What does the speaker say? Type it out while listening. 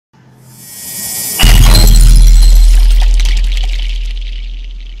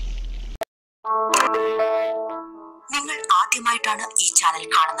ഈ ചാനൽ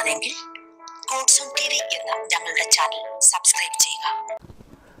കാണുന്നതെങ്കിൽ കോഡ്സോൺ ടിവി എന്ന ഞങ്ങളുടെ ചാനൽ സബ്സ്ക്രൈബ് ചെയ്യുക.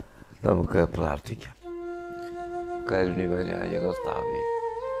 നമുക്ക് പ്രാർത്ഥിക്കാം. കാരുണ്യവാനായ കർത്താവേ,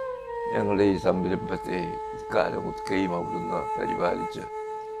 ഞങ്ങളുടെ ഈ സംരംഭത്തെ കാലമൊക്കെയും അവിടുന്ന് പരിപാലിച്ച്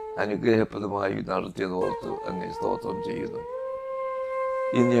അനുഗ്രഹപ്രദമായി നടത്തിയതോർത്ത് അങ്ങേ സ്തോത്രം ചെയ്യുന്നു.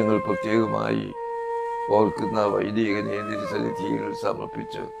 ഇന്ന് ഞങ്ങൾ പ്രത്യേകമായി ഓർക്കുന്ന വൈദികനെ തിരുസന്നിധിയിൽ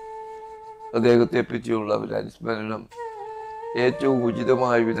സമർപ്പിച്ച് അദ്ദേഹത്തെ പറ്റിയുള്ള ഒരു അനുസ്മരണം ഏറ്റവും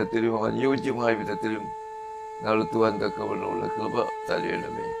ഉചിതമായ വിധത്തിലും അനുയോജ്യമായ വിധത്തിലും നടത്തുവാൻ തക്കവണ്ണമുള്ള കൃപ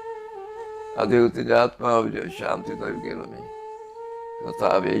തരയണമേ. അദ്ദേഹത്തിൻ്റെ ആത്മാവിന് ശാന്തി നൽകണമേ.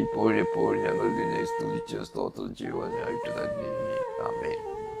 കർത്താവെ, ഇപ്പോഴെപ്പോഴും ഞങ്ങൾ നിന്നെ സ്തുതിച്ച് സ്തോത്രം ചെയ്യുവാനായിട്ട് തന്നെ. ആമേൻ.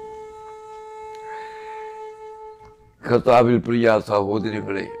 കർത്താവിൽ പ്രിയ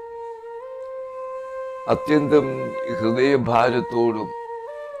സഹോദരങ്ങളെ, അത്യന്തം ഹൃദയഭാരത്തോടും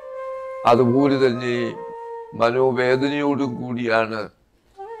അതുപോലെ തന്നെ മനോവേദനയോടും കൂടിയാണ്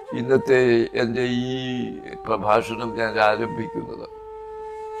ഇന്നത്തെ എൻ്റെ ഈ പ്രഭാഷണം ഞാൻ ആരംഭിക്കുന്നത്.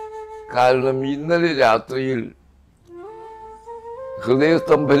 കാരണം ഇന്നലെ രാത്രിയിൽ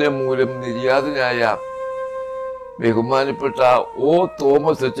ഹൃദയസ്തംഭനം മൂലം നിര്യാതനായ ബഹുമാനപ്പെട്ട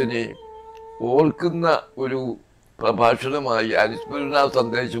തോമസ് അച്ഛനെ ഓർക്കുന്ന ഒരു പ്രഭാഷണമായി, അനുസ്മരണ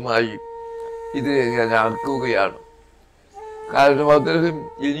സന്ദേശമായി ഇതിനെ ഞാൻ ആക്കുകയാണ്. കാരണം അദ്ദേഹം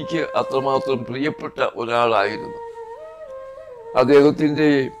എനിക്ക് അത്രമാത്രം പ്രിയപ്പെട്ട ഒരാളായിരുന്നു. അദ്ദേഹത്തിൻ്റെ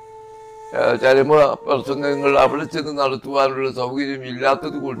ചരമ പ്രസംഗങ്ങൾ അവിടെ ചെന്ന് നടത്തുവാനുള്ള സൗകര്യം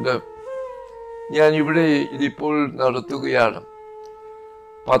ഇല്ലാത്തത് കൊണ്ട് ഞാൻ ഇവിടെ ഇതിപ്പോൾ നടത്തുകയാണ്.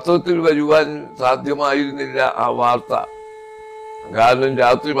 പത്രത്തിൽ വരുവാൻ സാധ്യമായിരുന്നില്ല ആ വാർത്ത, കാരണം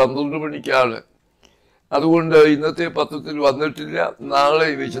രാത്രി 12 മണിക്കാണ്. അതുകൊണ്ട് ഇന്നത്തെ പത്രത്തിൽ വന്നിട്ടില്ല. നാളെ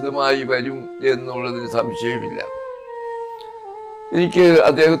വിശദമായി വരും എന്നുള്ളതിന് സംശയമില്ല. എനിക്ക്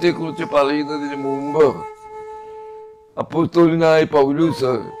അദ്ദേഹത്തെക്കുറിച്ച് പറയുന്നതിന് മുമ്പ് അപ്പോസ്തലനായ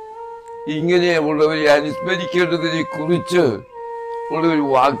പൗലോസ് ഇങ്ങനെ ഉള്ളവരെ അനുസ്മരിക്കേണ്ടതിനെ കുറിച്ച് ഉള്ള ഒരു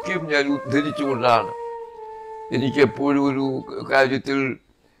വാക്യം ഞാൻ ഉദ്ധരിച്ചുകൊണ്ടാണ്. എനിക്കെപ്പോഴും ഒരു കാര്യത്തിൽ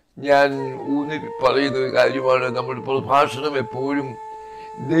ഞാൻ ഊന്നി പറയുന്ന ഒരു കാര്യമാണ്, നമ്മുടെ പ്രഭാഷണം എപ്പോഴും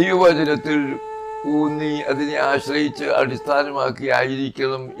ദൈവവചനത്തിൽ ഊന്നി അതിനെ ആശ്രയിച്ച് അടിസ്ഥാനമാക്കി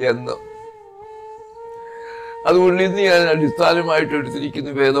ആയിരിക്കണം എന്ന്. അതുകൊണ്ട് ഇന്ന് ഞാൻ അടിസ്ഥാനമായിട്ട് എടുത്തിരിക്കുന്ന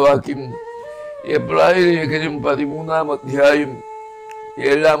വേദവാക്യം എബ്രായ ലേഖനം 13-ാം അധ്യായം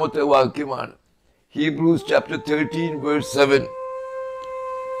 7-ാമത്തെ വാക്യമാണ്. Hebrews chapter 13 verse 7.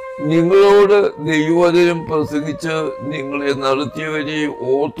 നിങ്ങളോട് ദൈവവചനം പ്രസംഗിച്ച് നിങ്ങളെ നടത്തിയവരെ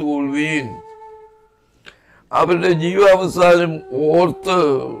ഓർത്തുകൊള്ളുവീൻ. അവരുടെ ജീവാവസാനം ഓർത്ത്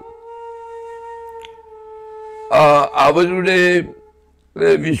അവരുടെ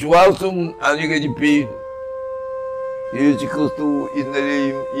വിശ്വാസം അനുകരിപ്പീൻ. യേശുക്രിസ്തു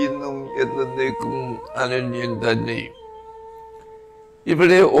ഇന്നലെയും ഇന്നും എന്നേക്കും അനന്യൻ തന്നെ.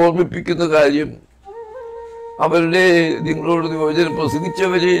 ഇവിടെ ഓർമ്മിപ്പിക്കുന്ന കാര്യം, നിങ്ങളോട് വചനം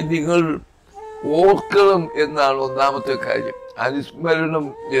പ്രസംഗിച്ചവരെ നിങ്ങൾ ഓർക്കണം എന്നാണ് ഒന്നാമത്തെ കാര്യം. അനുസ്മരണം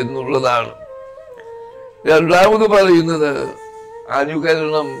എന്നുള്ളതാണ്. രണ്ടാമത് പറയുന്നത്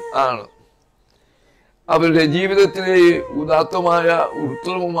അനുകരണം ആണ്. അവരുടെ ജീവിതത്തിലെ ഉദാത്തമായ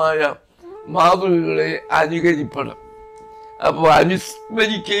ഉത്തമമായ മാതൃകകളെ അനുകരിക്കണം. അപ്പോൾ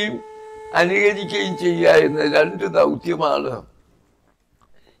അനുസ്മരിക്കുകയും അനുകരിക്കുകയും ചെയ്യുക എന്ന 2 ദൗത്യമാണ്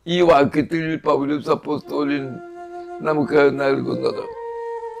ഈ വാക്യത്തിൽ പൗലോസ് അപ്പോസ്തലൻ നമുക്ക് നൽകുന്നത്.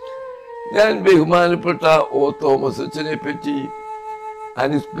 ഞാൻ ബഹുമാനപ്പെട്ട തോമസ് അച്ഛനെ പറ്റി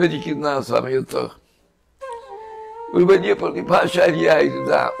അനുസ്മരിക്കുന്ന സമയത്ത് ഒരു വലിയ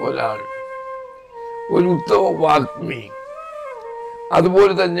പ്രതിഭാശാലിയായിരുന്ന ഒരാൾ, ഒരു ഉത്തമ വാഗ്മി,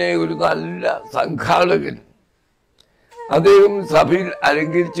 അതുപോലെ തന്നെ ഒരു നല്ല സംഘാടകൻ. അദ്ദേഹം സഭയിൽ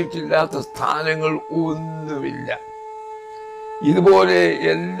അലങ്കരിച്ചിട്ടില്ലാത്ത സ്ഥാനങ്ങൾ ഒന്നുമില്ല. ഇതുപോലെ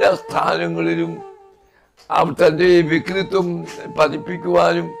എല്ലാ സ്ഥാനങ്ങളിലും തൻ്റെ വ്യക്തിത്വം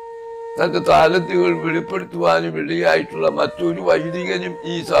പതിപ്പിക്കുവാനും തൻ്റെ താലന്തുകൾ വെളിപ്പെടുത്തുവാനും ഇടയായിട്ടുള്ള മറ്റൊരു വൈദികനും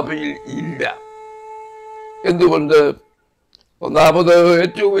ഈ സഭയിൽ ഇല്ല. എന്തുകൊണ്ട്? ഒന്നാമത്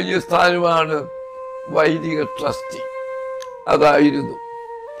ഏറ്റവും വലിയ സ്ഥാനമാണ് വൈദിക ട്രസ്റ്റി, അതായിരുന്നു.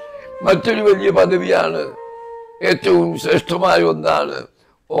 മറ്റൊരു വലിയ പദവിയാണ്, ഏറ്റവും ശ്രേഷ്ഠമായ ഒന്നാണ്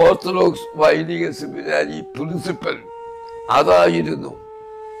ഓർത്തഡോക്സ് വൈദിക സെമിനാരി പ്രിൻസിപ്പൽ, അതായിരുന്നു.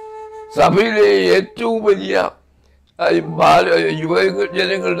 സഭയിലെ ഏറ്റവും വലിയ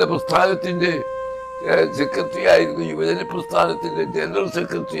യുവജനങ്ങളുടെ പ്രസ്ഥാനത്തിൻ്റെ സെക്രട്ടറി ആയിരുന്നു, യുവജന പ്രസ്ഥാനത്തിൻ്റെ ജനറൽ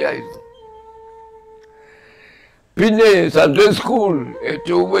സെക്രട്ടറി ആയിരുന്നു. പിന്നെ സൺഡേ സ്കൂൾ,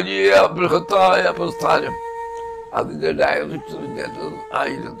 ഏറ്റവും വലിയ ബൃഹത്തായ പ്രസ്ഥാനം, അതിൻ്റെ ഡയറക്ടർ ജനറൽ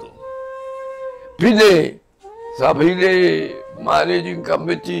ആയിരുന്നു. പിന്നെ സഭയിലെ മാനേജിംഗ്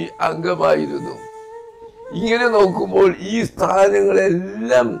കമ്മിറ്റി അംഗമായിരുന്നു. ഇങ്ങനെ നോക്കുമ്പോൾ ഈ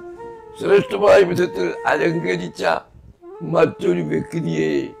സ്ഥാനങ്ങളെല്ലാം ശ്രേഷ്ഠമായ വിധത്തിൽ അലങ്കരിച്ച മറ്റൊരു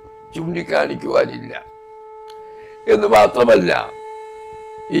വ്യക്തിയെ ചൂണ്ടിക്കാണിക്കുവാനില്ല. എന്ന് മാത്രമല്ല,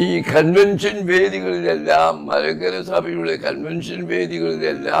 ഈ കൺവെൻഷൻ വേദികളിലെല്ലാം, മലങ്കര സഭയുടെ കൺവെൻഷൻ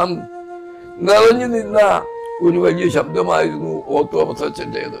വേദികളിലെല്ലാം നിറഞ്ഞു നിന്ന ഒരു വലിയ ശബ്ദമായിരുന്നു തോമസ്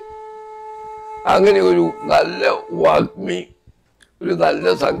അച്ഛൻ്റേത്. അങ്ങനെ ഒരു നല്ല വാഗ്മി, ഒരു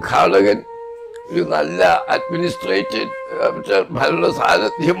നല്ല സംഘാടകൻ, ഒരു നല്ല അഡ്മിനിസ്ട്രേറ്റീവ് ഭരണ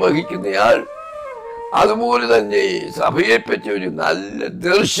സാരഥ്യം വഹിക്കുന്നയാൾ, അതുപോലെ തന്നെ സഭയെപ്പറ്റി ഒരു നല്ല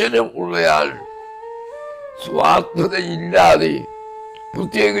ദർശനം ഉള്ളയാൾ, സ്വാർത്ഥതയില്ലാതെ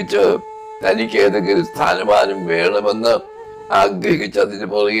പ്രത്യേകിച്ച് തനിക്ക് ഏതെങ്കിലും സ്ഥാനമാനം വേണമെന്ന് ആഗ്രഹിച്ച് അതിന്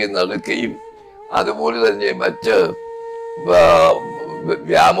പുറകെ നടക്കുകയും അതുപോലെ തന്നെ മറ്റ്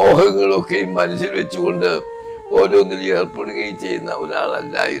വ്യാമോഹങ്ങളൊക്കെയും മനസ്സിൽ വെച്ചുകൊണ്ട് ഓരോന്നിൽ ഏർപ്പെടുകയും ചെയ്യുന്ന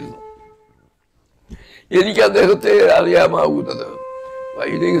ഒരാളല്ലായിരുന്നു. എനിക്ക് അദ്ദേഹത്തെ അറിയാമാവുന്നത്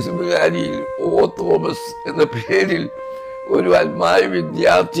വൈദിക സെമിനാരിയിൽ തോമസ് എന്ന പേരിൽ ഒരു ആത്മായ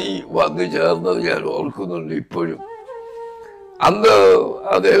വിദ്യാർത്ഥി വന്നു ചേർന്നത് ഞാൻ ഓർക്കുന്നുണ്ട് ഇപ്പോഴും. അന്ന്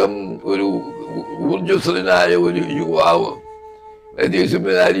അദ്ദേഹം ഒരു ഊർജ്ജസ്വലനായ ഒരു യുവാവ് വൈദിക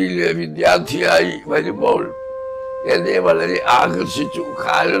സെമിനാരിയിലെ വിദ്യാർത്ഥിയായി വരുമ്പോൾ എന്നെ വളരെ ആകർഷിച്ചു.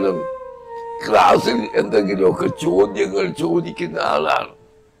 കാരണം ക്ലാസ്സിൽ എന്തെങ്കിലുമൊക്കെ ചോദ്യങ്ങൾ ചോദിക്കുന്ന ആളാണ്.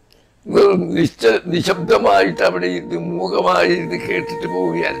 നിശബ്ദമായിട്ട് അവിടെ മൂകമായിരുന്ന് കേട്ടിട്ട്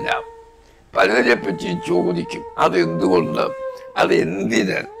പോവുകയല്ല, പലതിനെ പറ്റി ചോദിക്കും. അതെന്തുകൊണ്ട്,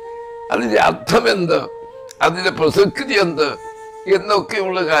 അതെന്തിന്, അതിൻ്റെ അർത്ഥമെന്ത്, അതിൻ്റെ പ്രസക്തി എന്ത്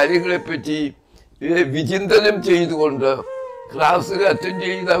എന്നൊക്കെയുള്ള കാര്യങ്ങളെപ്പറ്റി വിചിന്തനം ചെയ്തുകൊണ്ട് ക്ലാസ്സിൽ അറ്റൻഡ്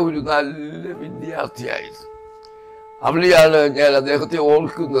ചെയ്ത ഒരു നല്ല വിദ്യാർത്ഥിയായിരുന്നു. അവിടെയാണ് ഞാൻ അദ്ദേഹത്തെ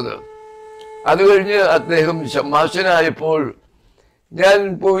ഓർക്കുന്നത്. അത് കഴിഞ്ഞ് അദ്ദേഹം ശമാശനായപ്പോൾ ഞാൻ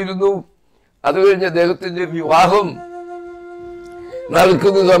പോയിരുന്നു. അത് കഴിഞ്ഞ് അദ്ദേഹത്തിൻ്റെ വിവാഹം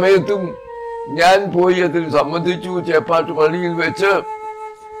നടക്കുന്ന സമയത്തും ഞാൻ പോയി അതിൽ സംബന്ധിച്ചു. ചേപ്പാട്ട് പള്ളിയിൽ വെച്ച്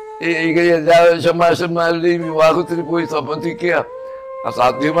എല്ലാ ശമാശന്മാരുടെയും വിവാഹത്തിന് പോയി സംബന്ധിക്കുക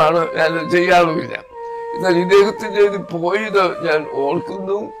അസാധ്യമാണ്, ഞാൻ ചെയ്യാറുമില്ല. എന്നാൽ ഇദ്ദേഹത്തിൻ്റെ പോയത് ഞാൻ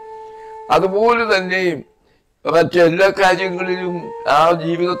ഓർക്കുന്നു. അതുപോലെ തന്നെ മറ്റെല്ലാ കാര്യങ്ങളിലും ആ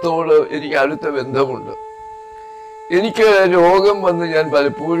ജീവിതത്തോട് എനിക്ക് അടുത്ത ബന്ധമുണ്ട്. എനിക്ക് രോഗം വന്ന് ഞാൻ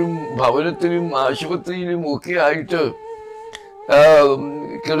പലപ്പോഴും ഭവനത്തിലും ആശുപത്രിയിലും ഒക്കെ ആയിട്ട്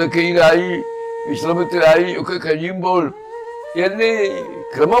കിടക്കയിലായി വിശ്രമത്തിലായി ഒക്കെ കഴിയുമ്പോൾ എന്നെ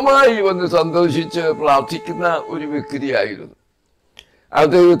ക്രമമായി വന്ന് സന്ദർശിച്ച് പ്രാർത്ഥിക്കുന്ന ഒരു വ്യക്തിയായിരുന്നു.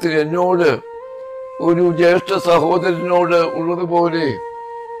 അദ്ദേഹത്തിന് എന്നോട് ഒരു ജ്യേഷ്ഠ സഹോദരനോട് ഉള്ളതുപോലെ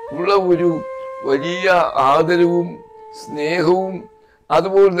ഉള്ള ഒരു വലിയ ആദരവും സ്നേഹവും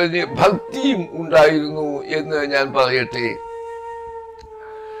അതുപോലെ തന്നെ ഭക്തിയും ഉണ്ടായിരുന്നു എന്ന് ഞാൻ പറയട്ടെ.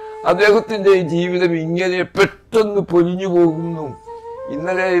 അദ്ദേഹത്തിന്റെ ജീവിതം ഇങ്ങനെ പെട്ടെന്ന് പൊലിഞ്ഞു പോകുന്നു.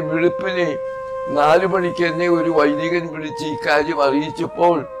 ഇന്നലെ വെളുപ്പിനെ 4 മണിക്ക് എന്നെ ഒരു വൈദികൻ വിളിച്ച് ഇക്കാര്യം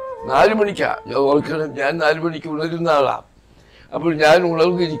അറിയിച്ചപ്പോൾ, 4 മണിക്കാ ഓർക്കണം, ഞാൻ 4 മണിക്ക് ഉണരുന്ന ആളാണ്. അപ്പോൾ ഞാൻ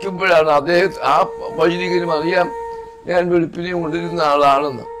ഉണർന്നിരിക്കുമ്പോഴാണ് ആ വൈദികനും അറിയാം ഞാൻ വെളുപ്പിനെ ഉണരുന്ന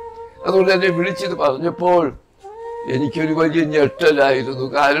ആളാണെന്ന്. അതുകൊണ്ട് എന്നെ വിളിച്ചത് പറഞ്ഞപ്പോൾ എനിക്കൊരു വലിയ ഞെട്ടലായിരുന്നു.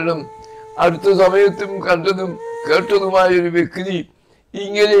 കാരണം അടുത്ത സമയത്തും കണ്ടതും കേട്ടതുമായ ഒരു വ്യക്തി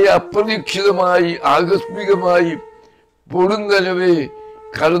ഇങ്ങനെ അപ്രതീക്ഷിതമായി ആകസ്മികമായി പൊടുന്നനവേ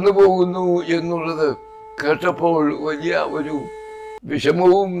കടന്നു പോകുന്നു എന്നുള്ളത് കേട്ടപ്പോൾ വലിയ ഒരു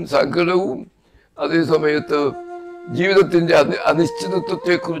വിഷമവും സങ്കടവും അതേ സമയത്ത് ജീവിതത്തിൻ്റെ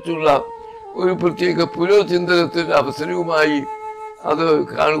അനിശ്ചിതത്വത്തെക്കുറിച്ചുള്ള ഒരു പ്രത്യേക പുനർചിന്തനത്തിൻ്റെ അവസരവുമായി അത്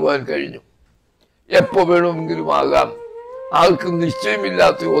കാണുവാൻ കഴിഞ്ഞു. എപ്പോൾ വേണമെങ്കിലും ആകാം. ആർക്കും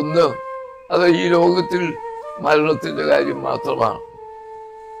നിശ്ചയമില്ലാത്ത ഒന്ന്, അത് ഈ ലോകത്തിൽ മരണത്തിൻ്റെ കാര്യം മാത്രമാണ്.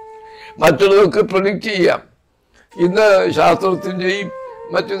 മറ്റുള്ളവർക്ക് പ്രഡിക്റ്റ് ചെയ്യാം. ഇന്ന് ശാസ്ത്രത്തിൻ്റെയും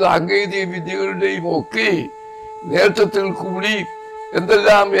മറ്റു സാങ്കേതിക വിദ്യകളുടെയും ഒക്കെ നേട്ടത്തിൽ കൂടി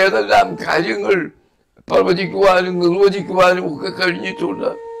ഏതെല്ലാം കാര്യങ്ങൾ പ്രവചിക്കുവാനും നിർവചിക്കുവാനും ഒക്കെ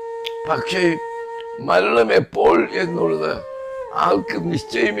കഴിഞ്ഞിട്ടുണ്ട്. പക്ഷേ മരണം എപ്പോൾ എന്നുള്ളത് ആർക്കും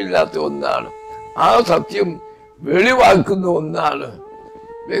നിശ്ചയമില്ലാത്ത ഒന്നാണ്. ആ സത്യം വെളിവാക്കുന്ന ഒന്നാണ്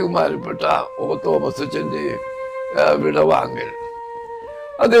ബഹുമാനപ്പെട്ട തോമസ് അച്ഛൻ്റെ വിടവാങ്ങൽ.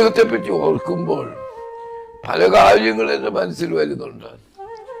 അദ്ദേഹത്തെ പറ്റി ഓർക്കുമ്പോൾ പല കാര്യങ്ങൾ എൻ്റെ മനസ്സിൽ വരുന്നുണ്ട്.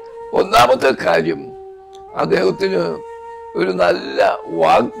 ഒന്നാമത്തെ കാര്യം, അദ്ദേഹത്തിന് ഒരു നല്ല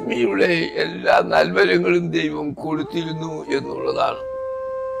വാഗ്മിയുടെ എല്ലാ നൽവരങ്ങളും ദൈവം കൊടുത്തിരുന്നു എന്നുള്ളതാണ്.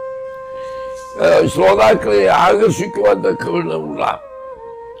 ശ്രോതാക്കളെ ആകർഷിക്കുവാൻ തക്കവണ്ണമുള്ള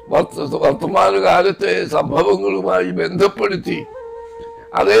വർത്തമാനകാലത്തെ സംഭവങ്ങളുമായി ബന്ധപ്പെടുത്തി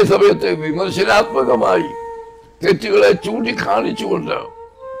അതേ സമയത്ത് വിമർശനാത്മകമായി തെറ്റുകളെ ചൂണ്ടിക്കാണിച്ചുകൊണ്ട്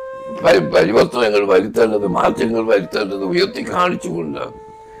പരിവർത്തനങ്ങൾ വരുത്തേണ്ടത്, മാറ്റങ്ങൾ വരുത്തേണ്ടത് ഉയർത്തി കാണിച്ചുകൊണ്ട്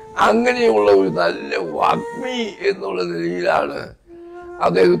അങ്ങനെയുള്ള ഒരു നല്ല വാഗ്മി എന്നുള്ള നിലയിലാണ്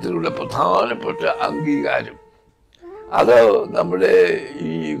അദ്ദേഹത്തിനുള്ള പ്രധാനപ്പെട്ട അംഗീകാരം. അത് നമ്മുടെ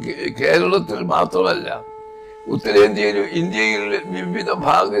ഈ കേരളത്തിൽ മാത്രമല്ല, ഉത്തരേന്ത്യയിലും ഇന്ത്യയിലെ വിവിധ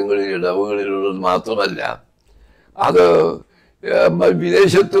ഭാഗങ്ങളിൽ ഇടവുകളിലുള്ളത് മാത്രമല്ല, അത്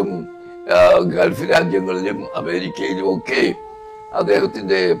വിദേശത്തും ഗൾഫ് രാജ്യങ്ങളിലും അമേരിക്കയിലും ഒക്കെ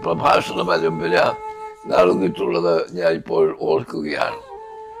അദ്ദേഹത്തിൻ്റെ പ്രഭാഷണ പരമ്പര നടന്നിട്ടുള്ളത് ഞാനിപ്പോൾ ഓർക്കുകയാണ്.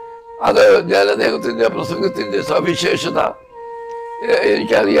 അത് ഞാൻ അദ്ദേഹത്തിൻ്റെ പ്രസംഗത്തിൻ്റെ സവിശേഷത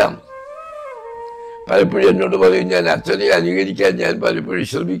എനിക്കറിയാം. പലപ്പോഴും എന്നോട് പറയും, ഞാൻ അച്ഛനെ അനുകരിക്കാൻ ഞാൻ പലപ്പോഴും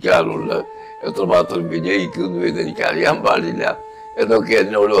ശ്രമിക്കാറുണ്ട്, എത്രമാത്രം വിജയിക്കുന്നു എന്ന് എനിക്കറിയാൻ പാടില്ല എന്നൊക്കെ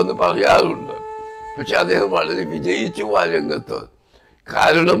എന്നോട് വന്ന് പറയാറുണ്ട്. പക്ഷെ അദ്ദേഹം വളരെ വിജയിച്ചു ആ രംഗത്ത്.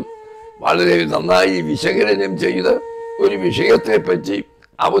 കാരണം വളരെ നന്നായി വിശകലനം ചെയ്ത് ഒരു വിഷയത്തെ പറ്റി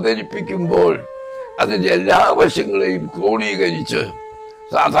അവതരിപ്പിക്കുമ്പോൾ അതിൻ്റെ എല്ലാ വശങ്ങളെയും ക്രോഡീകരിച്ച്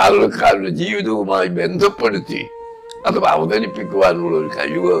സാധാരണക്കാരുടെ ജീവിതവുമായി ബന്ധപ്പെടുത്തി അത് അവതരിപ്പിക്കുവാനുള്ള ഒരു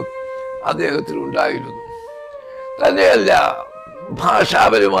കഴിവ് അദ്ദേഹത്തിനുണ്ടായിരുന്നു. തന്നെയല്ല,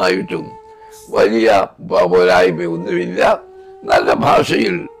 ഭാഷാപരമായിട്ടും വലിയ പോരായ്മയൊന്നുമില്ല. നല്ല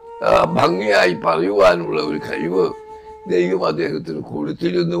ഭാഷയിൽ ഭംഗിയായി പറയുവാനുള്ള ഒരു കഴിവ് ദൈവം അദ്ദേഹത്തിന്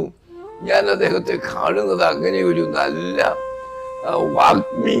കൊടുത്തിരുന്നു. ഞാൻ അദ്ദേഹത്തെ കാണുന്നത് അങ്ങനെ ഒരു നല്ല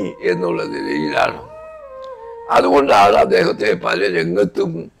വാഗ്മി എന്നുള്ള നിലയിലാണ്. അതുകൊണ്ടാണ് അദ്ദേഹത്തെ പല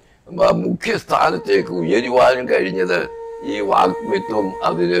രംഗത്തും മുഖ്യ സ്ഥാനത്തേക്ക് ഉയരുവാനും കഴിഞ്ഞത്. ഈ വാഗ്മിത്വം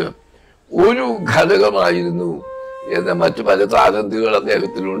അതിന് ഒരു ഘടകമായിരുന്നു എന്ന മറ്റു പല താരന്തുകൾ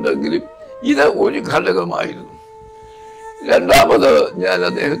അദ്ദേഹത്തിനുണ്ടെങ്കിലും ഇത് ഒരു ഘടകമായിരുന്നു. രണ്ടാമത് ഞാൻ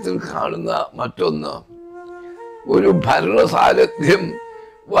അദ്ദേഹത്തിൽ കാണുന്ന മറ്റൊന്ന്, ഒരു ഭരണസാരഥ്യം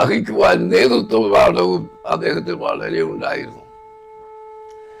വഹിക്കുവാൻ നേതൃത്വപാഠവും അദ്ദേഹത്തിന് വളരെ ഉണ്ടായിരുന്നു.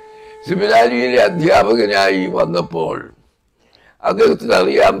 സെമിനാരിയിലെ അധ്യാപകനായി വന്നപ്പോൾ അദ്ദേഹത്തിന്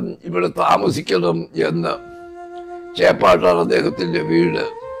അറിയാം ഇവിടെ താമസിക്കണം എന്ന്. ചേപ്പാട്ടാണ് അദ്ദേഹത്തിൻ്റെ വീട്.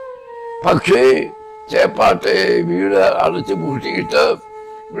 പക്ഷേ ചേപ്പാട്ടെ വീട് അടച്ചു പൂട്ടിയിട്ട്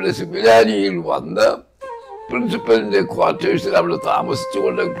ഇവിടെ സെമിനാരിയിൽ വന്ന് പ്രിൻസിപ്പലിൻ്റെ ക്വാർട്ടേഴ്സിൽ അവിടെ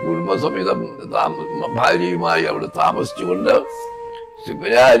താമസിച്ചുകൊണ്ട്, കുടുംബസമേതം ഭാര്യയുമായി അവിടെ താമസിച്ചുകൊണ്ട്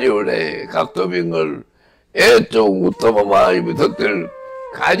സെമിനാരിയുടെ കർത്തവ്യങ്ങൾ ഏറ്റവും ഉത്തമമായ വിധത്തിൽ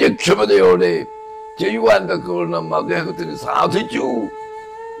കാര്യക്ഷമതയോടെ ചെയ്യുവാൻ തക്കവണ്ണം അദ്ദേഹത്തിന് സാധിച്ചു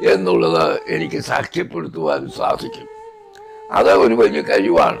എന്നുള്ളത് എനിക്ക് സാക്ഷ്യപ്പെടുത്തുവാൻ സാധിക്കും. അത് ഒരു വലിയ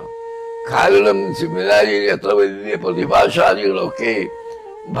കഴിവാണ്. കാരണം സെമിനാരിയിൽ എത്ര വലിയ പ്രതിഭാശാലികളൊക്കെ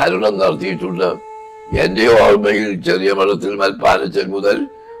ഭരണം നടത്തിയിട്ടുണ്ട്. എൻ്റെ ഓർമ്മയിൽ ചെറിയ മഠത്തിൽ മൽപ്പാനച്ചൻ മുതൽ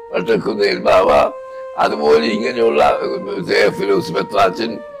വട്ടക്കുന്നേൽ ബാബ, അതുപോലെ ഇങ്ങനെയുള്ള ഫിലോസ്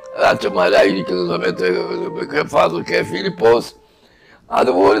മെത്രാച്ചൻ അച്ഛന്മാരായിരിക്കുന്ന സമയത്ത് ഫാദർ കെ ഫിലിപ്പോസ്,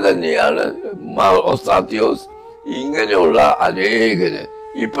 അതുപോലെ തന്നെയാണ് ഒസ്താത്യോസ്, ഇങ്ങനെയുള്ള അനേകര്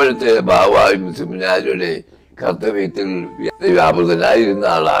ഇപ്പോഴത്തെ ബാവായും സെമിനാരിയുടെ കർത്തവ്യത്തിൽ വ്യാപൃതനായിരുന്ന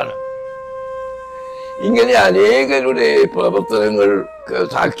ആളാണ്. ഇങ്ങനെ അനേകരുടെ പ്രവർത്തനങ്ങൾക്ക്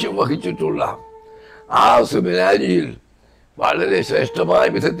സാക്ഷ്യം വഹിച്ചിട്ടുള്ള ആ സെമിനാരിയിൽ വളരെ ശ്രേഷ്ഠമായ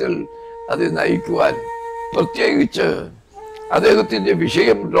വിധത്തിൽ അത് നയിക്കുവാൻ, പ്രത്യേകിച്ച് അദ്ദേഹത്തിൻ്റെ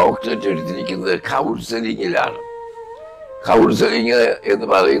വിഷയം ഡോക്ടറേറ്റ് എടുത്തിരിക്കുന്നത് കൗൺസിലിങ്ങിലാണ്. കൗൺസിലിങ് എന്ന്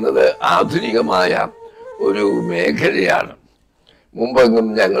പറയുന്നത് ആധുനികമായ ഒരു മേഖലയാണ്. മുമ്പെങ്ങും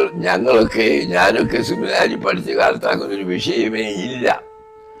ഞാനൊക്കെ സെമിനാരി പഠിച്ച കാലത്ത് അങ്ങനെ ഒരു വിഷയമേ ഇല്ല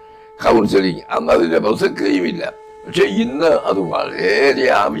കൗൺസിലിങ്. അന്ന് അതിൻ്റെ പ്രസക്തിയുമില്ല. പക്ഷെ ഇന്ന് അത് വളരെ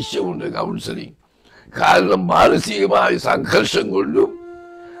ആവശ്യമുണ്ട് കൗൺസിലിങ്. കാരണം മാനസികമായ സംഘർഷം കൊണ്ടും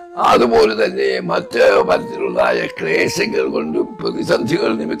അതുപോലെ തന്നെ മറ്റ് തരത്തിലുള്ളതായ ക്ലേശങ്ങൾ കൊണ്ടും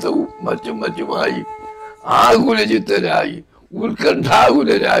പ്രതിസന്ധികൾ നിമിത്തവും മറ്റുമായി ആകുലചിത്തരായി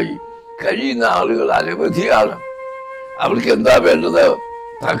ഉത്കണ്ഠാകുലരായി കഴിയുന്ന ആളുകൾ അനവധിയാണ്. അവർക്ക് എന്താ വേണ്ടത്?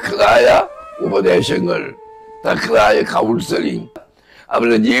 തക്കതായ ഉപദേശങ്ങൾ, തക്കതായ കൗൺസിലിംഗ്,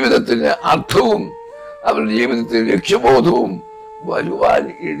 അവരുടെ ജീവിതത്തിന് അർത്ഥവും അവരുടെ ജീവിതത്തിന് ലക്ഷ്യബോധവും വരുവാൻ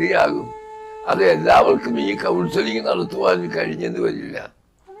ഇടയാകും. അത് എല്ലാവർക്കും ഈ കൗൺസിലിംഗ് നടത്തുവാൻ കഴിഞ്ഞെന്ന് വരില്ല.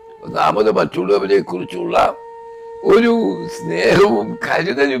 ഒന്നാമത് മറ്റുള്ളവരെ കുറിച്ചുള്ള ഒരു സ്നേഹവും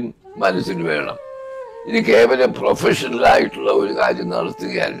കരുതലും മനസ്സിന് വേണം. ഇത് കേവലം പ്രൊഫഷണലായിട്ടുള്ള ഒരു കാര്യം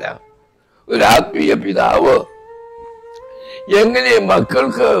നടത്തുകയല്ല. ഒരു ആത്മീയ പിതാവ് എങ്ങനെ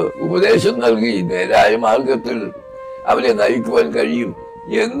മക്കൾക്ക് ഉപദേശം നൽകി നേരായ മാർഗത്തിൽ അവരെ നയിക്കുവാൻ കഴിയും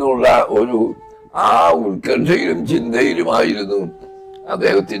എന്നുള്ള ഒരു ആ ഉത്കണ്ഠയിലും ചിന്തയിലുമായിരുന്നു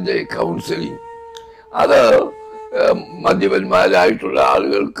അദ്ദേഹത്തിൻ്റെ കൗൺസിലിംഗ്. അത് മദ്യപന്മാരായിട്ടുള്ള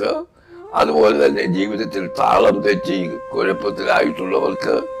ആളുകൾക്ക്, അതുപോലെ തന്നെ ജീവിതത്തിൽ താളം തെറ്റി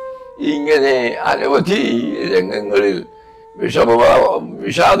കുഴപ്പത്തിലായിട്ടുള്ളവർക്ക്, ഇങ്ങനെ അനവധി രംഗങ്ങളിൽ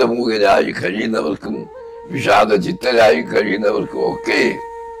വിഷാദമൂകരായി കഴിയുന്നവർക്കും വിഷാദചിത്തരായി കഴിയുന്നവർക്കും ഒക്കെ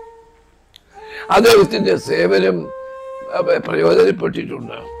അദ്ദേഹത്തിന്റെ സേവനം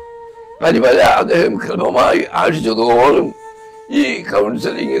പ്രയോജനപ്പെട്ടിട്ടുണ്ട്. പരിമല അദ്ദേഹം ക്രമമായി ആഴ്ചതോറും ഈ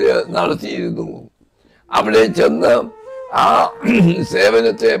കൗൺസിലിംഗ് നടത്തിയിരുന്നു. അവിടെ ചെന്ന് ആ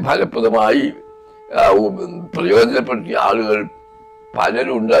സേവനത്തെ ഫലപ്രദമായി പ്രയോജനപ്പെടുത്തിയ ആളുകൾ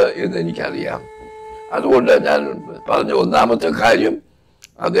പലരുണ്ട് എന്ന് എനിക്കറിയാം. അതുകൊണ്ട് ഞാൻ പറഞ്ഞ ഒന്നാമത്തെ കാര്യം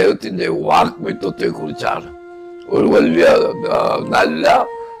അദ്ദേഹത്തിന്റെ വാഗ്മിത്വത്തെ കുറിച്ചാണ്. ഒരു വലിയ നല്ല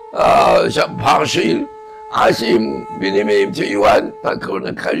ഭാഷയിൽ ആശയം വിനിമയം ചെയ്യുവാൻ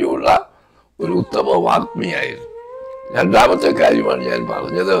തക്കവണ്ണം കഴിവുള്ള ഒരു ഉത്തമ വാഗ്മിയായിരുന്നു. രണ്ടാമത്തെ കാര്യമാണ് ഞാൻ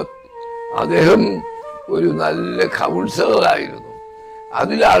പറഞ്ഞത്, അദ്ദേഹം ഒരു നല്ല കൗൺസിലറായിരുന്നു.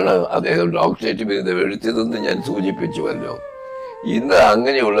 അതിലാണ് അദ്ദേഹം ഡോക്ടറേറ്റ് ബിരുദം എടുത്തതെന്ന് ഞാൻ സൂചിപ്പിച്ചുവല്ലോ. ഇന്ന്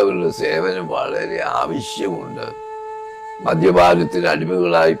അങ്ങനെയുള്ളവരുടെ സേവനം വളരെ ആവശ്യമുണ്ട്. മദ്യപാനത്തിന്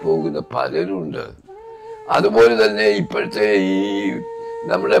അടിമകളായി പോകുന്ന പലരുണ്ട്. അതുപോലെ തന്നെ ഇപ്പോഴത്തെ ഈ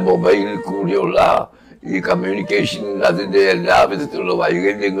നമ്മുടെ മൊബൈലിൽ കൂടിയുള്ള ഈ കമ്മ്യൂണിക്കേഷൻ, അതിൻ്റെ എല്ലാവിധത്തിലുള്ള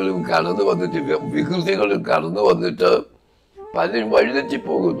വൈകല്യങ്ങളും കടന്നു വന്നിട്ട്, വികൃതികളും കടന്നു വന്നിട്ട് പലരും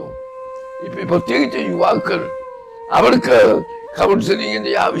വഴിതെറ്റിപ്പോകുന്നു. ഇപ്പം പ്രത്യേകിച്ച് യുവാക്കൾ, അവർക്ക്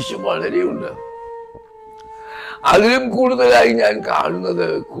കൗൺസിലിങ്ങിന്റെ ആവശ്യം വളരെയുണ്ട്. അതിലും കൂടുതലായി ഞാൻ കാണുന്നത്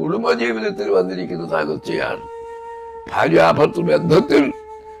കുടുംബജീവിതത്തിൽ വന്നിരിക്കുന്ന തകർച്ചയാണ്. ഭാര്യാഭർത്തൃ ബന്ധത്തിൽ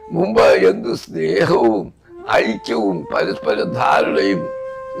മുമ്പ് എന്ത് സ്നേഹവും ഐക്യവും പരസ്പര ധാരണയും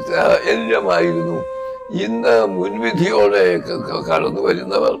എല്ലാമായിരുന്നു. ഇന്ന് മുൻവിധിയോടെ കടന്നു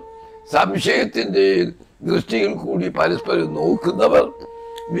വരുന്നവർ, സംശയത്തിന്റെ ദൃഷ്ടിയിൽ കൂടി പരസ്പരം നോക്കുന്നവർ,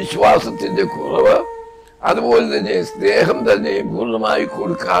 വിശ്വാസത്തിന്റെ കുറവ്, അതുപോലെ തന്നെ സ്നേഹം തന്നെ പൂർണ്ണമായി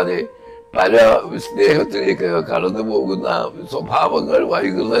കൊടുക്കാതെ പല സ്നേഹത്തിലേക്ക് കടന്നു പോകുന്ന സ്വഭാവങ്ങൾ,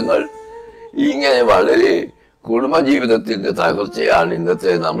 വൈകൃതങ്ങൾ, ഇങ്ങനെ വളരെ കുടുംബജീവിതത്തിന്റെ തകർച്ചയാണ്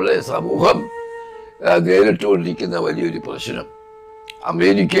ഇന്നത്തെ നമ്മുടെ സമൂഹം നേരിട്ടുകൊണ്ടിരിക്കുന്ന വലിയൊരു പ്രശ്നം.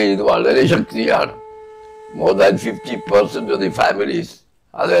 അമേരിക്കയിൽ ഇത് വളരെ ശക്തിയാണ്. More than 50% of the families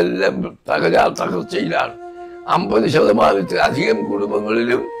അതെല്ലാം തകർച്ചയിലാണ്. 50%-ത്തിലധികം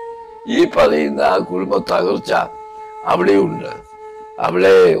കുടുംബങ്ങളിലും ഈ പറയുന്ന കുടുംബ തകർച്ച അവിടെയുണ്ട്.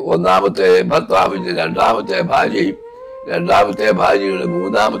 അവിടെ ഒന്നാമത്തെ ഭർത്താവിൻ്റെ രണ്ടാമത്തെ ഭാര്യയും, രണ്ടാമത്തെ ഭാര്യയുടെ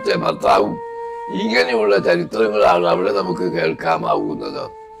മൂന്നാമത്തെ ഭർത്താവും, ഇങ്ങനെയുള്ള ചരിത്രങ്ങളാണ് അവിടെ നമുക്ക് കേൾക്കാമാവുന്നത്.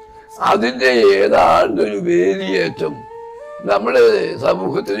 അതിൻ്റെ ഏതാണ്ടൊരു വേലിയേറ്റം നമ്മുടെ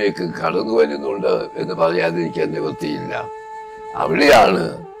സമൂഹത്തിലേക്ക് കടന്നു വരുന്നുണ്ട് എന്ന് പറയാതിരിക്കാൻ നിവൃത്തിയില്ല. അവിടെയാണ്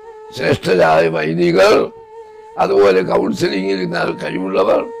ശ്രേഷ്ഠരായ വൈദികർ, അതുപോലെ കൗൺസിലിംഗിൽ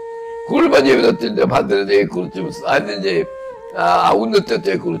കഴിവുള്ളവർ, കുടുംബജീവിതത്തിന്റെ ഭദ്രതയെക്കുറിച്ചും അതിൻ്റെ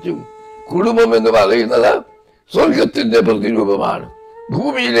ഔന്നത്യത്തെക്കുറിച്ചും, കുടുംബം എന്ന് പറയുന്നത് സ്വർഗത്തിന്റെ പ്രതിരൂപമാണ്.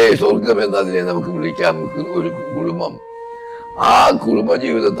 ഭൂമിയിലെ സ്വർഗം എന്നതിനെ നമുക്ക് വിളിക്കാം ഒരു കുടുംബം. ആ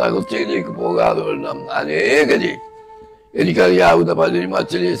കുടുംബജീവിത തകർച്ചയിലേക്ക് പോകാതെ വേണം അനേകരെ, എനിക്കറിയാവുന്ന പലരും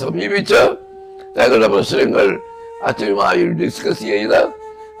അച്ഛനെ സമീപിച്ച് തങ്ങളുടെ പ്രശ്നങ്ങൾ അച്ഛനുമായി ഡിസ്കസ് ചെയ്ത്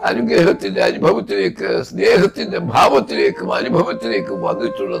അനുഗ്രഹത്തിന്റെ അനുഭവത്തിലേക്ക്, സ്നേഹത്തിന്റെ ഭാവത്തിലേക്കും അനുഭവത്തിലേക്കും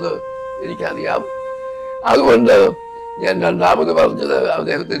വന്നിട്ടുള്ളത് എനിക്കറിയാം. അതുകൊണ്ട് ഞാൻ രണ്ടാമത് പറഞ്ഞത്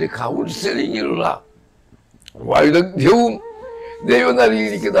അദ്ദേഹത്തിന്റെ കൗൺസിലിങ്ങിലുള്ള വൈദഗ്ധ്യവും ദൈവം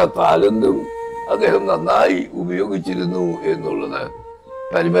നൽകിയിരിക്കുന്ന താലന്തും അദ്ദേഹം നന്നായി ഉപയോഗിച്ചിരുന്നു എന്നുള്ളത്.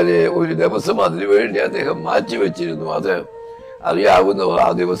 പരിമലെ ഒരു ദിവസം അതിനുവേണ്ടി അദ്ദേഹം മാറ്റിവെച്ചിരുന്നു. അത് അറിയാവുന്നവർ ആ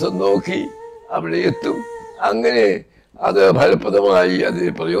ദിവസം നോക്കി അവിടെ എത്തും. അങ്ങനെ അത് ഫലപ്രദമായി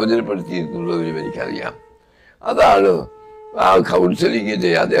അതിനെ പ്രയോജനപ്പെടുത്തിയിരുന്നുള്ളവരും എനിക്കറിയാം. അതാണ് ആ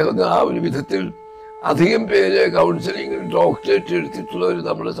കൗൺസിലിങ്ങിന്റെ അദ്ദേഹം ആ ഒരു വിധത്തിൽ അധികം പേര് കൗൺസിലിംഗിൽ ഡോക്ടറേറ്റ് എടുത്തിട്ടുള്ളവർ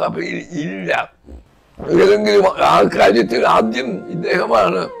നമ്മുടെ സഭയിൽ ഇല്ല. ഏതെങ്കിലും ആ കാര്യത്തിൽ ആദ്യം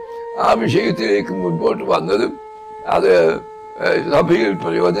ഇദ്ദേഹമാണ് ആ വിഷയത്തിലേക്ക് മുൻപോട്ട് വന്നതും അത് സഭയിൽ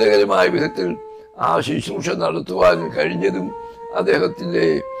പ്രയോജനകരമായ വിധത്തിൽ ആ ശുശ്രൂഷ നടത്തുവാൻ കഴിഞ്ഞതും അദ്ദേഹത്തിൻ്റെ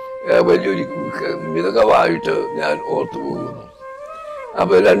വലിയൊരു മിതകമായിട്ട് ഞാൻ ഓർത്തുപോകുന്നു.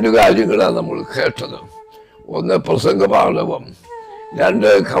 അപ്പോൾ രണ്ട് കാര്യങ്ങളാണ് നമ്മൾ കേട്ടത്. ഒന്ന് പ്രസംഗപാഠവം, രണ്ട്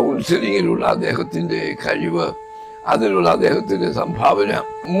കൗൺസിലിങ്ങിലുള്ള അദ്ദേഹത്തിൻ്റെ കഴിവ്, അതിലുള്ള അദ്ദേഹത്തിൻ്റെ സംഭാവന.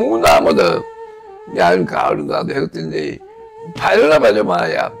 മൂന്നാമത് ഞാൻ കാണുന്നത് അദ്ദേഹത്തിൻ്റെ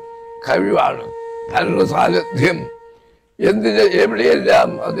ഭരണപരമായ കഴിവാണ്, ഭരണസാരഥ്യം. എവിടെയെല്ലാം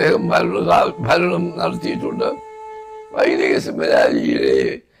അദ്ദേഹം ഭരണം നടത്തിയിട്ടുണ്ട്. വൈദിക സെമിനാരിയിലെ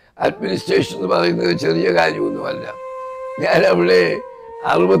അഡ്മിനിസ്ട്രേഷൻ എന്ന് പറയുന്നത് ചെറിയ കാര്യമൊന്നുമല്ല. ഞാൻ അവിടെ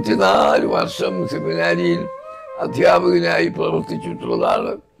 64 വർഷം സെമിനാരിയിൽ അധ്യാപകനായി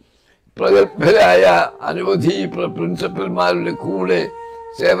പ്രവർത്തിച്ചിട്ടുള്ളതാണ്. പ്രഗത്ഭരായ അനവധി പ്രിൻസിപ്പൽമാരുടെ കൂടെ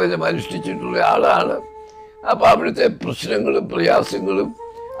സേവനം അനുഷ്ഠിച്ചിട്ടുള്ള ആളാണ്. അപ്പം അവിടുത്തെ പ്രശ്നങ്ങളും പ്രയാസങ്ങളും,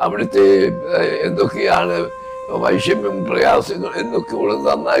 അവിടുത്തെ എന്തൊക്കെയാണ് വൈഷമ്യം, പ്രയാസങ്ങൾ എന്നൊക്കെ ഉള്ളത്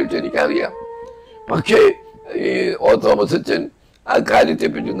നന്നായിട്ട് എനിക്കറിയാം. പക്ഷേ ഈ തോമസ് അച്ഛൻ ആ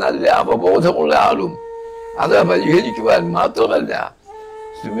കാര്യത്തെപ്പറ്റി നല്ല അവബോധമുള്ള ആളും അത് പരിഹരിക്കുവാൻ മാത്രമല്ല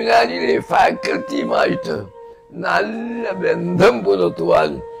സെമിനാരിയിലെ ഫാക്കൽറ്റിയുമായിട്ട് നല്ല ബന്ധം പുലർത്തുവാൻ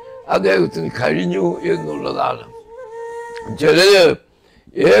അദ്ദേഹത്തിന് കഴിഞ്ഞു എന്നുള്ളതാണ്. ചിലര്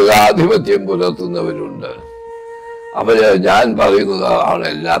ഏകാധിപത്യം പുലർത്തുന്നവരുണ്ട്. അവര് ഞാൻ പറയുന്നതാണ്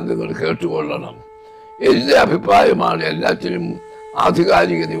എല്ലാം നിങ്ങൾ കേട്ടുകൊള്ളണം, എന്റെ അഭിപ്രായമാണ് എല്ലാത്തിനും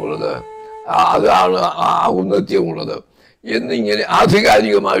ആധികാരികതയുള്ളത്, അതാണ് ഔന്നത്യമുള്ളത് എന്നിങ്ങനെ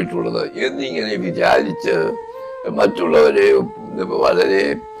ആധികാരികമായിട്ടുള്ളത് എന്നിങ്ങനെ വിചാരിച്ച് മറ്റുള്ളവരെ വളരെ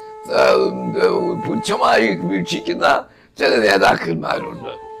പുച്ഛമായി വീക്ഷിക്കുന്ന ചില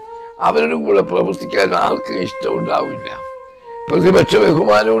നേതാക്കന്മാരുണ്ട്. അവരുടെ കൂടെ പ്രവർത്തിക്കാൻ ആർക്കും ഇഷ്ടമുണ്ടാവില്ല. പ്രതിപക്ഷ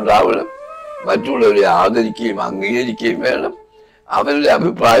ബഹുമാനം ഉണ്ടാവണം, മറ്റുള്ളവരെ ആദരിക്കുകയും അംഗീകരിക്കുകയും വേണം, അവരുടെ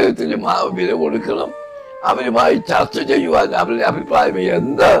അഭിപ്രായത്തിന് വില കൊടുക്കണം, അവരുമായി ചർച്ച ചെയ്യുവാൻ അവരുടെ അഭിപ്രായം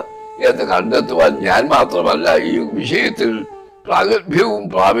എന്ത് എന്ന് കണ്ടെത്തുവാൻ ഞാൻ മാത്രമല്ല ഈ വിഷയത്തിൽ പ്രാഗൽഭ്യവും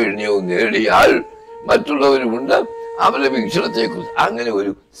പ്രാവീണ്യവും നേടിയാൽ മറ്റുള്ളവരുമുണ്ട്. അവരുടെ വീക്ഷണത്തെക്കുറിച്ച് അങ്ങനെ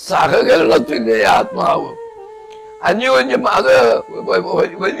ഒരു സഹകരണത്തിന്റെ ആത്മാവ്, അന്യോന്യം, അത്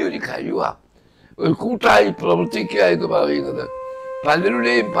വലിയൊരു കഴിവാണ്. ഒരു കൂട്ടായി പ്രവർത്തിക്കുക എന്ന് പറയുന്നത്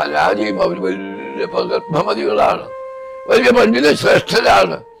പലരുടെയും പരാജയം. അവർ വലിയ പ്രഗത്ഭമതികളാണ്, വലിയ പണ്ഡിത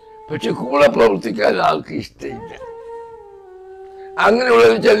ശ്രേഷ്ഠരാണ്, പക്ഷെ കൂടെ പ്രവർത്തിക്കാൻ ആൾക്ക് ഇഷ്ടമില്ല.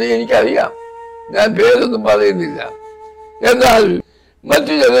 അങ്ങനെയുള്ളൊരു ചില എനിക്കറിയാം, ഞാൻ പേരൊന്നും പറയുന്നില്ല. എന്നാൽ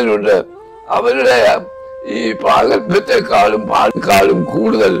മറ്റു ചിലരുണ്ട്, അവരുടെ ഈ പ്രാഗൽഭ്യത്തെക്കാളും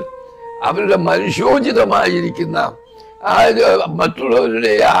കൂടുതൽ അവരുടെ മനുഷ്യോചിതമായിരിക്കുന്ന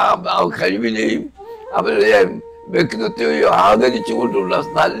മറ്റുള്ളവരുടെ ആ കഴിവിനെയും അവരുടെ വ്യക്തിത്വത്തെയും ആദരിച്ചുകൊണ്ടുള്ള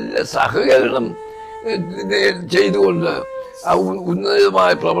നല്ല സഹകരണം ചെയ്തുകൊണ്ട്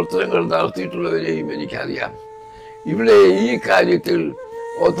ഉന്നതമായ പ്രവർത്തനങ്ങൾ നടത്തിയിട്ടുള്ളവരെയും എനിക്കറിയാം. ഇവിടെ ഈ കാര്യത്തിൽ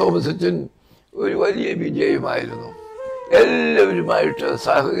തോമസ് അച്ഛൻ ഒരു വലിയ വിജയമായിരുന്നു. എല്ലാവരുമായിട്ട്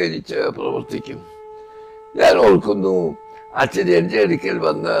സഹകരിച്ച് പ്രവർത്തിക്കും. ഞാൻ ഓർക്കുന്നു, അച്ഛൻ എൻ്റെ അടുക്കൽ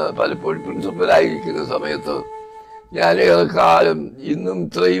വന്ന് പലപ്പോഴും പ്രിൻസിപ്പലായിരിക്കുന്ന സമയത്ത് ഞാൻ ഏറെക്കാലം ഇന്നും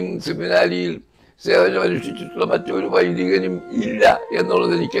ഇത്രയും സെമിനാരിയിൽ സേവനമനുഷ്ഠിച്ചിട്ടുള്ള മറ്റൊരു വൈദികനും ഇല്ല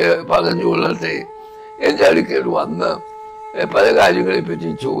എന്നുള്ളത് എനിക്ക് പറഞ്ഞുകൊള്ളട്ടെ. എൻ്റെ അടുക്കൽ വന്ന് പല കാര്യങ്ങളെ പറ്റി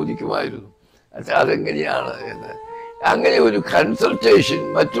ചോദിക്കുമായിരുന്നു, അതെങ്ങനെയാണ് എന്ന്. അങ്ങനെ ഒരു കൺസൾട്ടേഷൻ,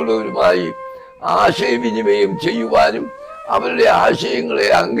 മറ്റുള്ളവരുമായി ആശയവിനിമയം ചെയ്യുവാനും അവരുടെ ആശയങ്ങളെ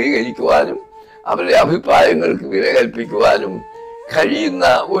അംഗീകരിക്കുവാനും അവരുടെ അഭിപ്രായങ്ങൾക്ക് വില കൽപ്പിക്കുവാനും കഴിയുന്ന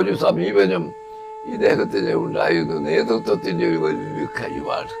ഒരു സമീപനം ഇദ്ദേഹത്തിന് ഉണ്ടായിരുന്നു. നേതൃത്വത്തിൻ്റെ ഒരു വലിയ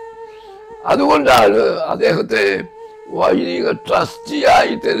കഴിവാണ്. അതുകൊണ്ടാണ് അദ്ദേഹത്തെ വൈദിക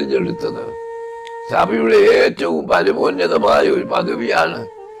ട്രസ്റ്റിയായി തിരഞ്ഞെടുത്തത്. സഭയുടെ ഏറ്റവും പരമോന്നതമായ ഒരു പദവിയാണ്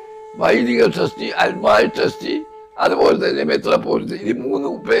വൈദിക ട്രസ്റ്റി, അൽമായ ട്രസ്റ്റി, അതുപോലെ തന്നെ മെത്രാപ്പോലിത്ത. ഈ മൂന്ന്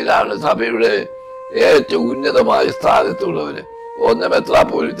പേരാണ് സഭയുടെ ഏറ്റവും ഉന്നതമായ സ്ഥാനത്തുള്ളവര്. ഒന്ന്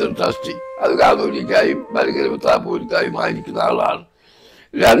മെത്രാപ്പോലിത്ത ട്രസ്റ്റി, അത് കാതോലിക്കായും മലങ്കര മെത്രാപ്പോലിത്തായും ആയിരിക്കുന്ന ആളാണ്.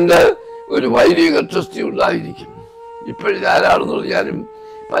 രണ്ട്, ഒരു വൈദിക ട്രസ്റ്റി ഉണ്ടായിരിക്കും. ഇപ്പോഴും ആരാണെന്നുള്ളത് ഞാനും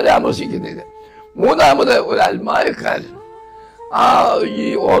പരാമർശിക്കുന്നില്ല. മൂന്നാമത് ഒരു അൽമായക്കാരൻ. ഈ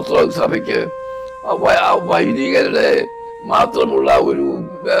ഓർത്തഡോക്സ് സഭയ്ക്ക് വൈദികരുടെ മാത്രമുള്ള ഒരു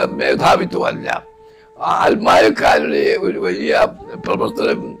മേധാവിത്വമല്ല, അൽമായക്കാരുടെ ഒരു വലിയ പ്രവർത്തന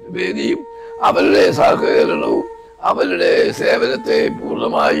വേദിയും അവരുടെ സഹകരണവും അവരുടെ സേവനത്തെ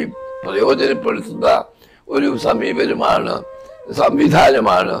പൂർണ്ണമായും പ്രയോജനപ്പെടുത്തുന്ന ഒരു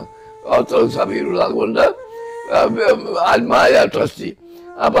സംവിധാനമാണ് ഓർത്തഡോക്സ് സഭയിലുള്ളത്. അതുകൊണ്ട് അൽമായ ട്രസ്റ്റി.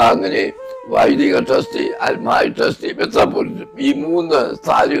 അപ്പൊ അങ്ങനെ വൈദിക ട്രസ്റ്റി, അൽമായ ട്രസ്റ്റി, മെത്രാപ്പോലിത്ത, ഈ മൂന്ന്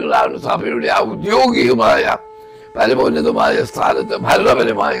സ്ഥാനങ്ങളാണ് സഭയുടെ ഔദ്യോഗികമായ പരമോന്നതമായ സ്ഥാനത്ത്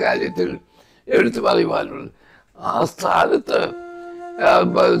ഭരണപരമായ കാര്യത്തിൽ എടുത്തു പറയുവാനുള്ളത്. ആ സ്ഥാനത്ത്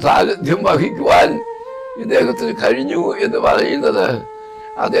സാന്നിധ്യം വഹിക്കുവാൻ ഇദ്ദേഹത്തിന് കഴിഞ്ഞു എന്ന് പറയുന്നത്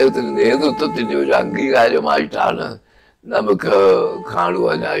അദ്ദേഹത്തിന് നേതൃത്വത്തിൻ്റെ ഒരു അംഗീകാരമായിട്ടാണ് നമുക്ക്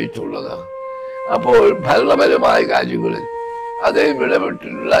കാണുവാനായിട്ടുള്ളത്. അപ്പോൾ ഭരണപരമായ കാര്യങ്ങളിൽ അദ്ദേഹം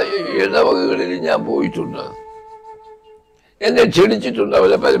ഇടപെട്ടിട്ടുള്ള ഇടവകകളിൽ ഞാൻ പോയിട്ടുണ്ട്. എന്നെ ക്ഷണിച്ചിട്ടുണ്ട്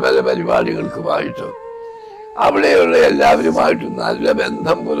അവരെ പല പല പരിപാടികൾക്കുമായിട്ട്. അവിടെയുള്ള എല്ലാവരുമായിട്ടും നല്ല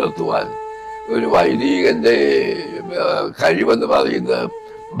ബന്ധം പുലർത്തുവാൻ ഒരു വൈദികന്റെ കഴിവെന്ന് പറയുന്നത്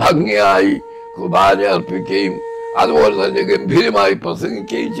ഭംഗിയായി കുർബാന അർപ്പിക്കുകയും അതുപോലെ തന്നെ ഗംഭീരമായി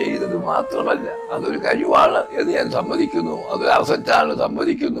പ്രസംഗിക്കുകയും ചെയ്യുന്നത് മാത്രമല്ല, അതൊരു കഴിവാണ് എന്ന് ഞാൻ സമ്മതിക്കുന്നു, അതൊരു അസറ്റാണ്,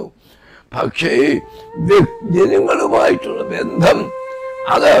 സമ്മതിക്കുന്നു. പക്ഷേ ജനങ്ങളുമായിട്ടുള്ള ബന്ധം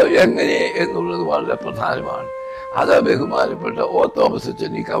അത് എങ്ങനെ എന്നുള്ളത് വളരെ പ്രധാനമാണ്. അത് ബഹുമാനപ്പെട്ട തോമസ്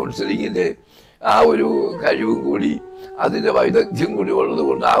അച്ഛൻ ഈ കൗൺസിലിങ്ങിന്റെ ആ ഒരു കഴിവും കൂടി അതിന്റെ വൈദഗ്ധ്യം കൂടി ഉള്ളത്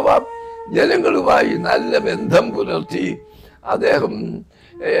കൊണ്ടാവാം ജനങ്ങളുമായി നല്ല ബന്ധം പുലർത്തി അദ്ദേഹം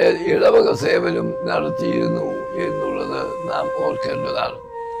ഇടവക സേവനം നടത്തിയിരുന്നു എന്നുള്ളത് നാം ഓർക്കേണ്ടതാണ്.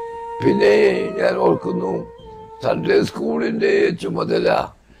 പിന്നെ ഞാൻ ഓർക്കുന്നു, സൺഡേ സ്കൂളിൻ്റെ ചുമതല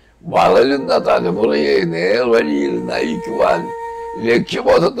വളരുന്ന തലമുറയെ നേർവഴിയിൽ നയിക്കുവാൻ,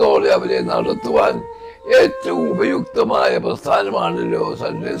 ലക്ഷ്യബോധത്തോടെ അവരെ നടത്തുവാൻ ഏറ്റവും ഉപയുക്തമായ പ്രസ്ഥാനമാണല്ലോ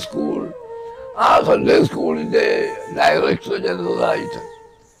സൺഡേ സ്കൂൾ. ആ സൺഡേ സ്കൂളിൻ്റെ ഡയറക്ടർ ജനറലായിട്ട്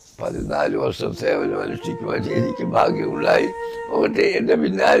 14 വർഷം സേവനം അനുഷ്ഠിക്കുവാൻ എനിക്ക് ഭാഗ്യമുണ്ടായി. പോകട്ടെ, എൻ്റെ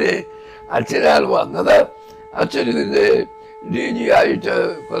പിന്നാലെ അച്ഛനാണ് വന്നത്. അച്ഛൻ ഇതിൻ്റെ DG ആയിട്ട്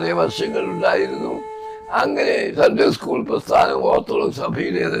കുറേ വർഷങ്ങളുണ്ടായിരുന്നു. അങ്ങനെ സൺഡേ സ്കൂൾ പ്രസ്ഥാനം ഓർത്തഡോക്സ്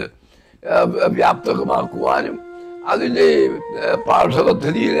സഭയിലേത് വ്യാപകമാക്കുവാനും അതിൻ്റെ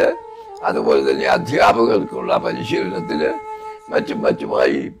പാഠപദ്ധതിയിൽ അതുപോലെ തന്നെ അധ്യാപകർക്കുള്ള പരിശീലനത്തിൽ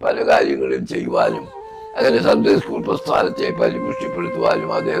മറ്റുമായി പല കാര്യങ്ങളും ചെയ്യുവാനും അങ്ങനെ സൺഡേ സ്കൂൾ പ്രസ്ഥാനത്തെ പരിപുഷ്ടിപ്പെടുത്തുവാനും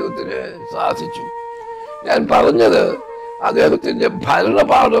അദ്ദേഹത്തിന് സാധിച്ചു. ഞാൻ പറഞ്ഞത് അദ്ദേഹത്തിൻ്റെ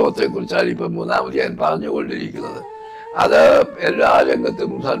ഭരണപാഠവത്തെക്കുറിച്ചാണ് ഇപ്പം മൂന്നാമത് ഞാൻ പറഞ്ഞുകൊണ്ടിരിക്കുന്നത്. അത് എല്ലാ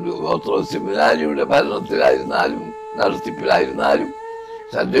രംഗത്തും ഓർത്തഡോക്സ് സെമിനാരിയുടെ ഭരണത്തിലായിരുന്നാലും നടത്തിപ്പിലായിരുന്നാലും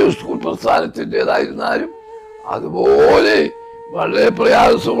സൺഡേ സ്കൂൾ പ്രസ്ഥാനത്തിൻ്റെതായിരുന്നാലും അതുപോലെ വളരെ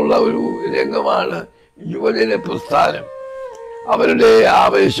പ്രയാസമുള്ള ഒരു രംഗമാണ് യുവജന പ്രസ്ഥാനം. അവരുടെ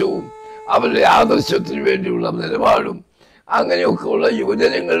ആവേശവും അവരുടെ ആദർശത്തിന് വേണ്ടിയുള്ള നിലപാടും അങ്ങനെയൊക്കെയുള്ള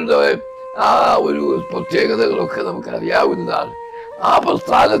യുവജനങ്ങളുടെ ആ ഒരു പ്രത്യേകതകളൊക്കെ നമുക്കറിയാവുന്നതാണ്. ആ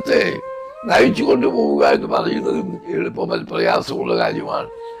പ്രസ്ഥാനത്തെ നയിച്ചു കൊണ്ടുപോവുക എന്ന് പറയുന്നതും എളുപ്പമല്ല, പ്രയാസമുള്ള കാര്യമാണ്.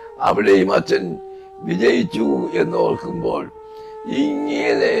 അവിടെയും അച്ഛൻ വിജയിച്ചു എന്നോർക്കുമ്പോൾ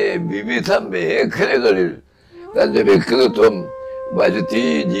ഇങ്ങനെ വിവിധ മേഖലകളിൽ തൻ്റെ വ്യക്തിത്വം വരുത്തി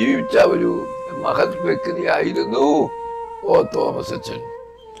ജീവിച്ച ഒരു മഹത് വ്യക്തിയായിരുന്നു ഓ തോമസ് അച്ഛൻ.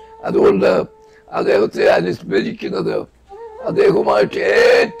 അതുകൊണ്ട് അദ്ദേഹത്തെ അനുസ്മരിക്കുന്നത്, അദ്ദേഹവുമായിട്ട്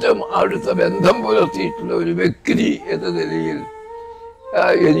ഏറ്റവും അടുത്ത ബന്ധം പുലർത്തിയിട്ടുള്ള ഒരു വ്യക്തി എന്ന നിലയിൽ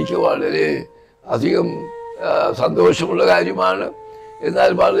എനിക്ക് വളരെ അധികം സന്തോഷമുള്ള കാര്യമാണ്. എന്നാൽ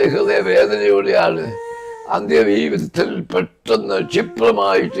വളരെ ഹൃദയവേദനയോടെയാണ് അന്ത്യം ഈ വിധത്തിൽ പെട്ടെന്ന്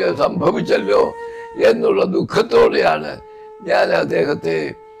ക്ഷിപ്രമായിട്ട് സംഭവിച്ചല്ലോ എന്നുള്ള ദുഃഖത്തോടെയാണ് ഞാൻ അദ്ദേഹത്തെ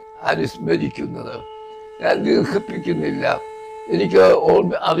അനുസ്മരിക്കുന്നത്. ഞാൻ ദീർഘിപ്പിക്കുന്നില്ല. എനിക്ക്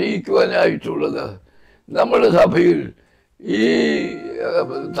അറിയിക്കുവാനായിട്ടുള്ളത്, നമ്മുടെ സഭയിൽ ഈ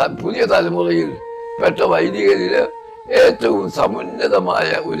പുതിയ തലമുറയിൽ പെട്ട വൈദികരിൽ ഏറ്റവും സമുന്നതമായ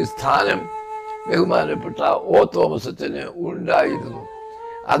ഒരു സ്ഥാനം ബഹുമാനപ്പെട്ട ഓ തോമസ് അച്ഛന് ഉണ്ടായിരുന്നു.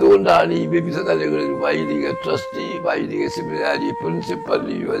 അതുകൊണ്ടാണ് ഈ വിവിധ നിലകളിൽ വൈദിക ട്രസ്റ്റി, വൈദിക സെമിനാരി പ്രിൻസിപ്പൽ,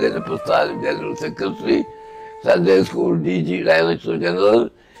 യുവജന പ്രസ്ഥാനം general secretary, Sunday school DG director general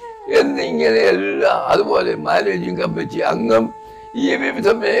എന്നിങ്ങനെയെല്ലാം, അതുപോലെ മാനേജിംഗ് കമ്മിറ്റി അംഗം, ഈ വിവിധ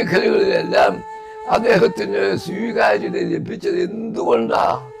മേഖലകളിലെല്ലാം അദ്ദേഹത്തിന് സ്വീകാര്യത ലഭിച്ചത്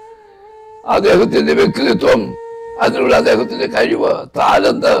എന്തുകൊണ്ടാണ്? അദ്ദേഹത്തിന്റെ വ്യക്തിത്വം, അതിനുള്ള അദ്ദേഹത്തിന്റെ കഴിവ്,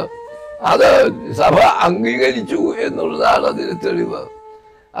 താലന്ത്, അത് സഭ അംഗീകരിച്ചു എന്നുള്ളതാണ് അതിന് തെളിവ്.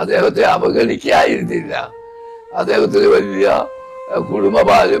 അദ്ദേഹത്തെ അവഗണിക്കായിരുന്നില്ല. അദ്ദേഹത്തിന് വലിയ കുടുംബ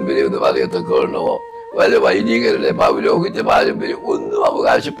പാരമ്പര്യം എന്ന് പറയത്തക്കവണ്ണോ വല്ല വൈദികരുടെ പൗരോഹിത്യ പാരമ്പര്യം ഒന്നും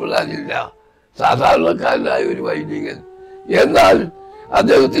അവകാശപ്പെടാനില്ല സാധാരണക്കാരനായ ഒരു വൈദികൻ. എന്നാൽ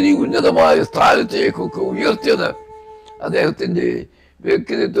അദ്ദേഹത്തിന് ഈ ഉന്നതമായ സ്ഥാനത്തേക്കൊക്കെ ഉയർത്തിയത് അദ്ദേഹത്തിൻ്റെ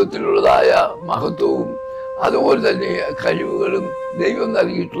വ്യക്തിത്വത്തിലുള്ളതായ മഹത്വവും അതുപോലെ തന്നെ കഴിവുകളും ദൈവം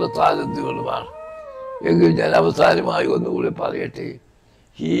നൽകിയിട്ടുള്ള താലന്തുകളുമാണ്. എങ്കിൽ ഞാൻ അവസാനമായി ഒന്നുകൂടി പറയട്ടെ,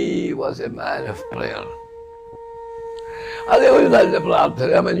 he was a man of prayer. അദ്ദേഹം ഒരു നല്ല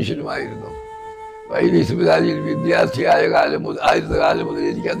പ്രാർത്ഥനാ മനുഷ്യനുമായിരുന്നു. വൈദിക സെമിനാരിയിൽ വിദ്യാർത്ഥിയായ കാലം മുതൽ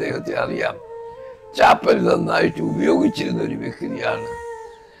എനിക്ക് അദ്ദേഹത്തെ അറിയാം. ചാപ്പൽ നന്നായിട്ട് ഉപയോഗിച്ചിരുന്ന ഒരു വ്യക്തിയാണ്.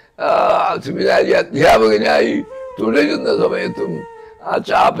 സെമിനാരി അധ്യാപകനായി തുടരുന്ന സമയത്തും ആ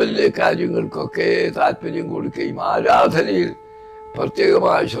ചാപ്പലിലെ കാര്യങ്ങൾക്കൊക്കെ താല്പര്യം കൊടുക്കുകയും ആരാധനയിൽ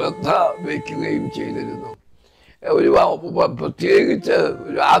പ്രത്യേകമായ ശ്രദ്ധ വയ്ക്കുകയും ചെയ്തിരുന്നു. ഒരു പ്രത്യേകിച്ച്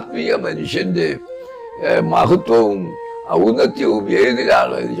ഒരു ആത്മീയ മനുഷ്യന്റെ മഹത്വവും ഔന്നത്യവും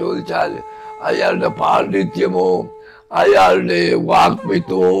ഏതിലാണ് എന്ന് ചോദിച്ചാൽ അയാളുടെ പാണ്ഡിത്യമോ അയാളുടെ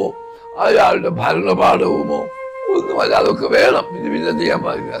വാഗ്മിത്വമോ അയാളുടെ ഭരണപാഠവുമോ ഒന്നുമല്ല. അതൊക്കെ വേണം, ഇത് പിന്നെ ചെയ്യാൻ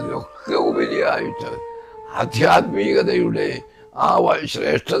പാടില്ല. അതിലൊക്കെ ഉപരിയായിട്ട് ആധ്യാത്മികതയുടെ ആ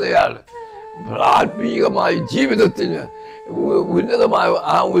ശ്രേഷ്ഠതയാണ്. ആത്മീയമായ ജീവിതത്തിന് ഉന്നതമായ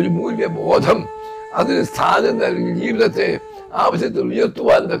ആ ഒരു മൂല്യബോധം, അതിന് സ്ഥാനം നൽകി ജീവിതത്തെ ആവശ്യത്തിൽ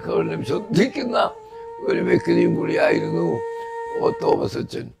ഉയർത്തുവാൻ തക്കവണ്ണം ശ്രദ്ധിക്കുന്ന ഒരു വ്യക്തിയും കൂടിയായിരുന്നു ഓ തോമസ്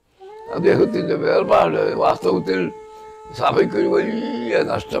അച്ഛൻ. അദ്ദേഹത്തിൻ്റെ വേർപാട് വാസ്തവത്തിൽ സഭയ്ക്കൊരു വലിയ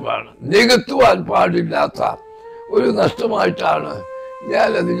നഷ്ടമാണ്. നികത്തുവാൻ പാടില്ലാത്ത ഒരു നഷ്ടമായിട്ടാണ് ഞാൻ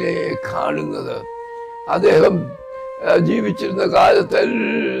അതിനെ കാണുന്നത്. അദ്ദേഹം ജീവിച്ചിരുന്ന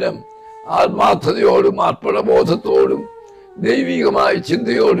കാലത്തെല്ലാം ആത്മാർത്ഥതയോടും അർപ്പണബോധത്തോടും ദൈവികമായ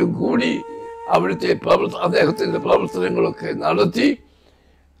ചിന്തയോടും കൂടി അവിടുത്തെ അദ്ദേഹത്തിന്റെ പ്രവർത്തനങ്ങളൊക്കെ നടത്തി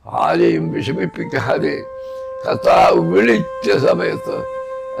ആരെയും വിഷമിപ്പിക്കാതെ കർത്താവ് വിളിച്ച സമയത്ത്,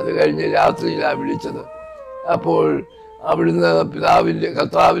 അത് കഴിഞ്ഞ് രാത്രിയിലാണ് വിളിച്ചത്. അപ്പോൾ അവിടുന്ന്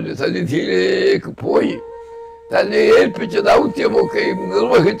കർത്താവിന്റെ സന്നിധിയിലേക്ക് പോയി തന്നെ ഏൽപ്പിച്ച ദൗത്യമൊക്കെയും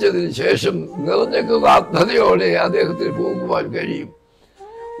നിർവഹിച്ചതിന് ശേഷം നിറഞ്ഞ കൃതാർത്ഥതയോടെ അദ്ദേഹത്തിന് പോകുവാൻ കഴിയും.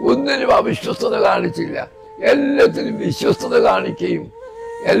 ഒന്നിനും അവിശ്വസ്തത കാണിച്ചില്ല, എല്ലാത്തിലും വിശ്വസ്തത കാണിക്കുകയും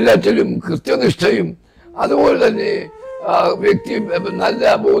എല്ലാറ്റിലും കൃത്യനിഷ്ഠയും അതുപോലെ തന്നെ വ്യക്തി നല്ല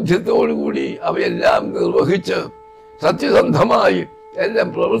ബോധ്യത്തോടുകൂടി അവയെല്ലാം നിർവഹിച്ച് സത്യസന്ധമായി എല്ലാം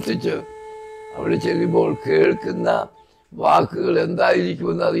പ്രവർത്തിച്ച് അവിടെ ചെല്ലുമ്പോൾ കേൾക്കുന്ന വാക്കുകൾ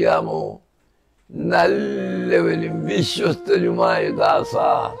എന്തായിരിക്കുമെന്ന് അറിയാമോ? നല്ലവനും വിശ്വസ്തനുമായ ദാസ.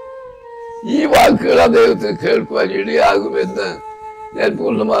 ഈ വാക്കുകൾ അദ്ദേഹത്തിന് കേൾക്കുവാൻ ഇടയാകുമെന്ന് ഞാൻ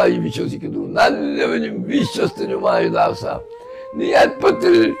പൂർണ്ണമായി വിശ്വസിക്കുന്നു. നല്ലവനും വിശ്വസ്തനുമായ ദാസ, നീ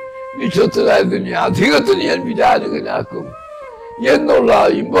അല്പത്തിൽ വിശ്വസ്തനായിരുന്നു, നീ അധികത്തിന് ഞാൻ വിചാരകനാക്കും എന്നുള്ള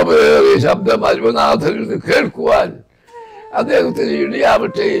ഇമ്പമേറിയ ശബ്ദം അരുവനാഥനിൽ നിന്ന് കേൾക്കുവാൻ അദ്ദേഹത്തിന്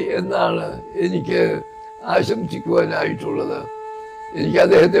ഇടയാവട്ടെ എന്നാണ് എനിക്ക് ആശംസിക്കുവാനായിട്ടുള്ളത്. എനിക്ക്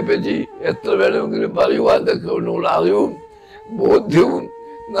അദ്ദേഹത്തെ പറ്റി എത്ര വേണമെങ്കിലും പറയുവാൻ തക്കവണ്ണമുള്ള അറിവും ബോധ്യവും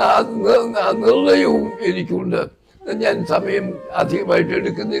നിർണയവും എനിക്കുണ്ട്. ഞാൻ സമയം അധികമായിട്ട്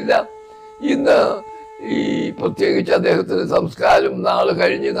എടുക്കുന്നില്ല. ഇന്ന് ഈ പ്രത്യേകിച്ച് അദ്ദേഹത്തിന്റെ സംസ്കാരം നാളെ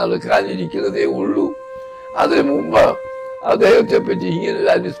കഴിഞ്ഞ് നടക്കാനിരിക്കുന്നതേ ഉള്ളൂ. അതിനു മുമ്പ് അദ്ദേഹത്തെ പറ്റി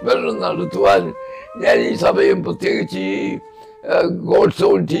ഇങ്ങനെ അനുസ്മരണം നടത്തുവാൻ ഞാൻ ഈ സമയം പ്രത്യേകിച്ച് ഈ ഗോഡ്സ്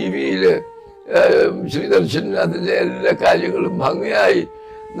ഓൺ TV-യിൽ ശ്രീദർശൻ അതിൻ്റെ എല്ലാ കാര്യങ്ങളും ഭംഗിയായി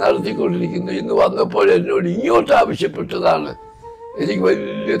നടത്തിക്കൊണ്ടിരിക്കുന്നു. ഇന്ന് വന്നപ്പോൾ എന്നോട് ഇങ്ങോട്ട് ആവശ്യപ്പെട്ടതാണ്. എനിക്ക്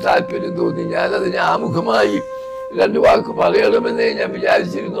വലിയ താല്പര്യം തോന്നി. ഞാനതിന് ആമുഖമായി 2 വാക്ക് പറയണമെന്നേ ഞാൻ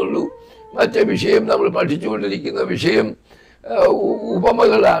വിചാരിച്ചിരുന്നുള്ളൂ. മറ്റേ വിഷയം, നമ്മൾ പഠിച്ചുകൊണ്ടിരിക്കുന്ന വിഷയം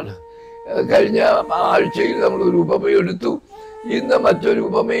ഉപമകളാണ്. കഴിഞ്ഞ ആഴ്ചയിൽ നമ്മളൊരു ഉപമയെടുത്തു. ഇന്ന് മറ്റൊരു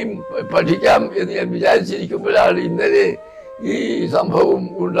ഉപമയും പഠിക്കാം എന്ന് ഞാൻ വിചാരിച്ചിരിക്കുമ്പോഴാണ് ഇന്നലെ ഈ സംഭവം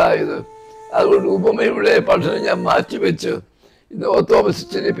ഉണ്ടായത്. അതുകൊണ്ട് ഉപമയുടെ പഠനം ഞാൻ മാറ്റിവെച്ച് ഇന്ന്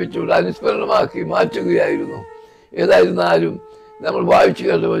ഓത്തോമസിനെ പറ്റിയുള്ള അനുസ്മരണമാക്കി മാറ്റുകയായിരുന്നു. ഏതായിരുന്നാലും നമ്മൾ വായിച്ചു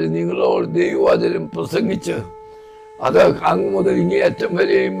കേട്ടപോലെ നിങ്ങളോട് ദൈവവചനം പ്രസംഗിച്ച്, അത് അങ്ങ് മുതൽ ഇങ്ങേയറ്റം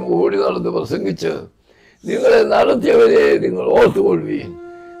വരെയും ഓടി നടന്ന് പ്രസംഗിച്ച് നിങ്ങളെ നടത്തിയവരെ നിങ്ങൾ ഓർത്തുകൊള്ളുകയും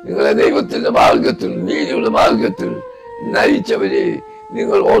നിങ്ങളെ ദൈവത്തിന്റെ മാർഗത്തിൽ, നീതിയുടെ മാർഗത്തിൽ നയിച്ചവരെ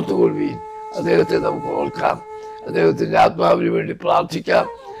നിങ്ങൾ ഓർത്തുകൊള്ളുകയും. അദ്ദേഹത്തെ നമുക്ക് ഓർക്കാം, അദ്ദേഹത്തിന്റെ ആത്മാവിന് വേണ്ടി പ്രാർത്ഥിക്കാം,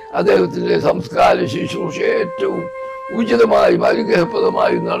 അദ്ദേഹത്തിന്റെ സംസ്കാര ശുശ്രൂഷ ഏറ്റവും ഉചിതമായും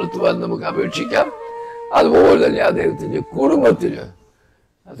അനുഗ്രഹപ്രദമായും നടത്തുവാൻ നമുക്ക് അപേക്ഷിക്കാം. അതുപോലെ തന്നെ അദ്ദേഹത്തിന്റെ കുടുംബത്തിന്,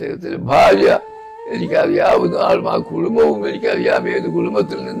 അദ്ദേഹത്തിന്റെ ഭാര്യ എനിക്കറിയാവുന്ന ആളും ആ കുടുംബവും എനിക്കറിയാം ഏത്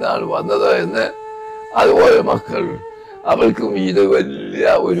കുടുംബത്തിൽ നിന്നാണ് വന്നത് എന്ന്. അതുപോലെ മക്കൾ, അവർക്കും ഇത് വലിയ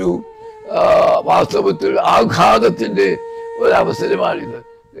ഒരു വാസ്തവത്തിൽ ആഘാതത്തിന്റെ ഒരവസരമാണിത്.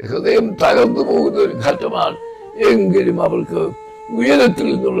 ഹൃദയം തകർന്നു പോകുന്ന ഒരു ഘട്ടമാണ്. എങ്കിലും അവർക്ക് ഉയരത്തിൽ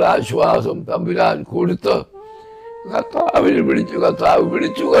നിന്നുള്ള ആശ്വാസം തമ്പുരാൻ കൊടുത്ത് കർത്താവിനെ വിളിച്ചു.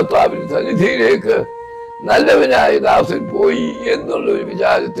 കർത്താവിന്റെ സന്നിധിയിലേക്ക് നല്ലവനായ ദാസൻ പോയി എന്നുള്ളൊരു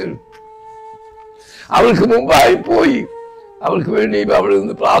വിചാരത്തിൽ അവൾക്ക് മുമ്പായി പോയി. അവൾക്ക് വേണ്ടി അവിടെ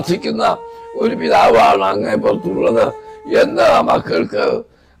നിന്ന് പ്രാർത്ഥിക്കുന്ന ഒരു പിതാവാണ് അങ്ങേ പുറത്തുള്ളത് എന്ന് ആ മക്കൾക്ക്,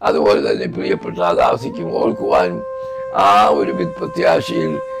 അതുപോലെ തന്നെ പ്രിയപ്പെട്ട ആ ദാസിക്കും ഓർക്കുവാനും ആ ഒരു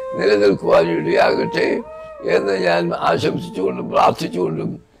പ്രത്യാശയിൽ നിലനിൽക്കുവാനും ഇടയാകട്ടെ എന്ന് ഞാൻ ആശംസിച്ചുകൊണ്ടും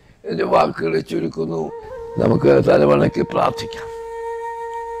പ്രാർത്ഥിച്ചുകൊണ്ടും എൻ്റെ വാക്കുകളെ ചുരുക്കുന്നു. നമുക്ക് തലവണയ്ക്ക് പ്രാർത്ഥിക്കാം.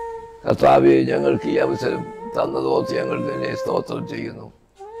 കർത്താവേ, ഞങ്ങൾക്ക് ഈ അവസരം തന്നതോർത്ത് ഞങ്ങൾ തന്നെ സ്തോത്രം ചെയ്യുന്നു.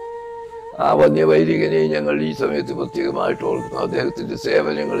 ആ വന്യവൈദികനെ ഞങ്ങൾ ഈ സമയത്ത് പ്രത്യേകമായിട്ട് ഓർക്കുന്നു. അദ്ദേഹത്തിൻ്റെ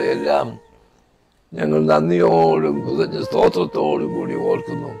സേവനങ്ങളെയെല്ലാം ഞങ്ങൾ നന്ദിയോടും സ്തോത്രത്തോടും കൂടി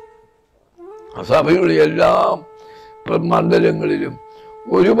ഓർക്കുന്നു. സഭയുടെ എല്ലാ മണ്ഡലങ്ങളിലും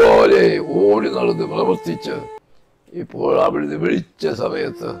ഒരുപോലെ ഓടി നടന്ന് പ്രവർത്തിച്ച് ഇപ്പോൾ അവിടുന്ന് വിളിച്ച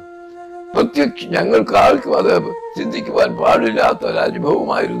സമയത്ത് ഞങ്ങൾക്ക് ആർക്കും അത് ചിന്തിക്കുവാൻ പാടില്ലാത്ത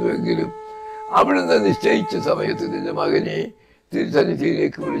ഒരനുഭവമായിരുന്നുവെങ്കിലും അവിടുന്ന് നിശ്ചയിച്ച സമയത്ത് നിന്റെ മകനെ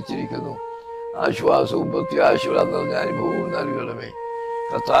തിരുസന്നിധിയിലേക്ക് വിളിച്ചിരിക്കുന്നു. ആശ്വാസവും പ്രത്യാശയും നിറഞ്ഞ അനുഭവവും നൽകണമേ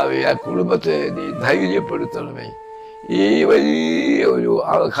കർത്താവേ. ആ കുടുംബത്തെ നീ ധൈര്യപ്പെടുത്തണമേ. ഈ വലിയ ഒരു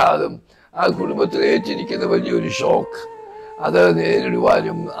ആഘാതം ആ കുടുംബത്തിൽ ഏറ്റിരിക്കുന്ന വലിയൊരു ഷോക്ക്, അത്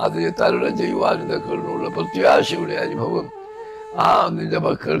നേരിടുവാനും അതിനെ തരണം ചെയ്യുവാനും തക്കമുള്ള പ്രത്യാശയുടെ അനുഭവം ആ നിന്റെ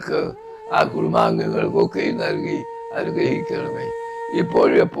മക്കൾക്ക്, ആ കുടുംബാംഗങ്ങൾക്കൊക്കെ നൽകി അനുഗ്രഹിക്കണമേ.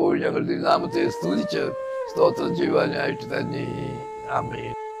 ഇപ്പോഴും എപ്പോഴും ഞങ്ങൾ തിരുനാമത്തെ സ്തുതിച്ച് സ്തോത്രം ചെയ്യുവാനായിട്ട് തന്നെ.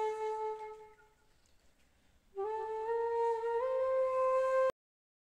 ആമേൻ.